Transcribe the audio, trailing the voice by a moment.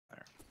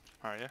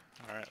Are you?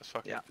 Alright, let's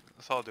fucking. Yeah.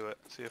 Let's all do it.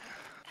 See if.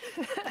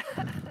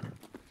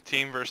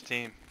 Team versus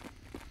team.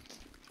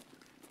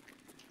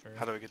 Sure.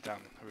 How do we get down?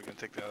 Are we gonna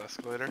take the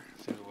escalator?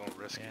 Seems a little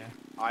risky. Yeah.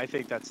 I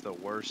think that's the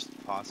worst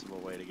possible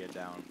way to get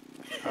down.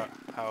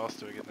 How else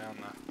do we get down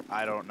though?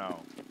 I don't know.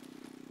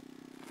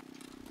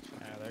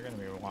 Yeah, they're gonna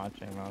be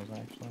watching those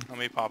actually. Let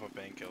me pop a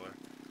painkiller.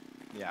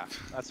 Yeah,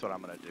 that's what I'm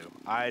gonna do.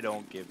 I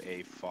don't give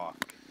a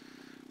fuck.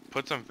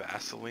 Put some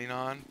Vaseline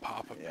on,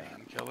 pop a Yeah.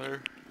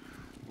 painkiller.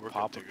 We're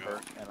Pop good a to go.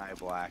 perk and I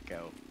black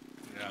out.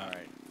 Yeah.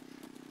 Alright.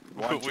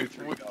 1, 2,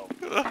 3, go.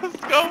 Let's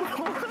go!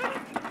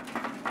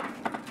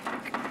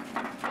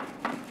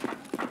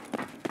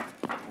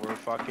 We're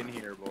fucking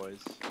here, boys.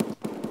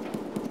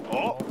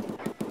 Oh!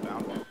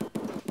 Found one.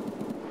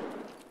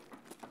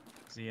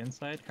 Is he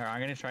inside? Here, I'm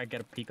gonna try to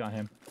get a peek on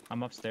him.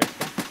 I'm upstairs.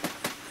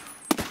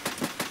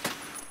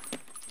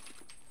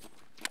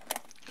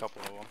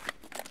 Couple of them.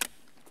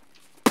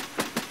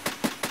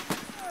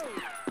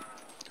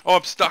 Oh,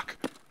 I'm stuck!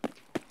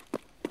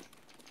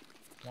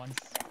 Once.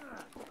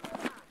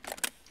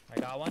 I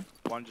got one.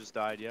 One just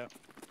died, yeah.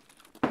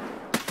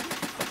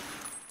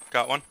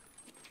 Got one.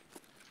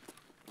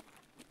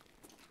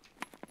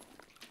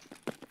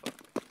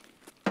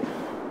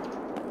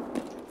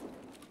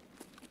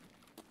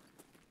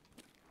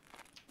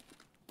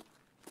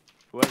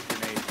 Who has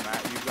grenades,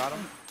 Matt? You got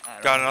him?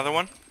 Got another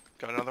one.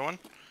 Got another one.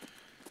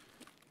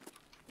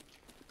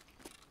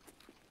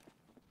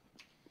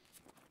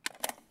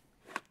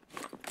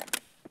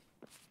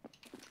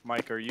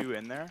 Mike, are you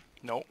in there?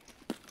 Nope.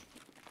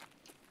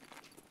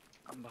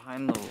 I'm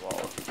behind the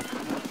wall.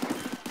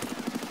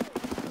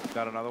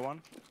 Got another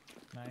one?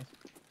 Nice.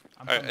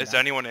 I'm Alright, coming is down.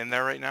 anyone in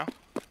there right now?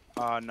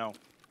 No.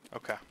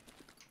 Okay.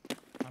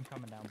 I'm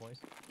coming down, boys.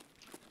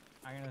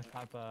 I'm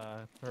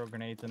gonna throw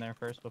grenades in there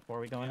first before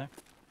we go in there.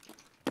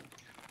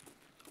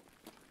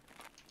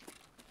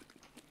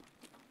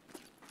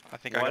 I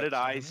think What I did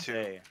got I two.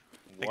 say?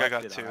 think I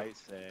got What two. did I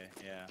say?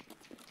 Yeah.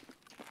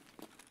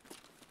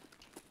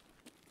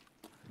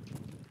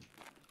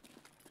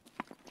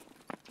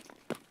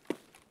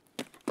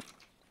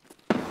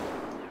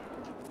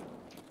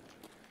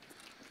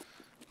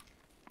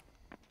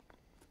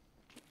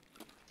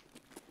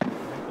 I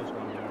think there's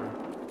one more.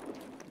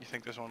 You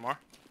think there's one more?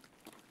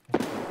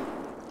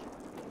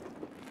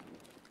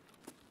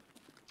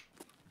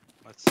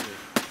 Let's see.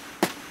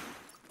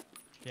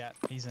 Yeah,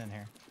 he's in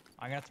here.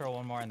 I'm gonna throw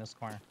one more in this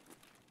corner.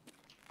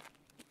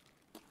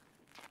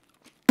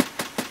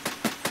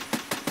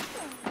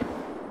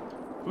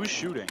 Who's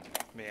shooting?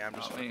 Me, I'm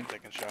just Not me.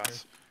 taking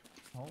shots.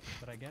 Oh,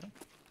 did I get him?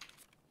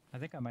 I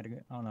think I might have.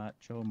 Oh no,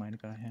 Joe might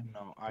have got him.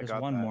 No, I There's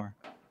got one that. more.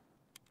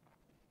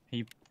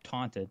 He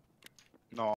taunted. No,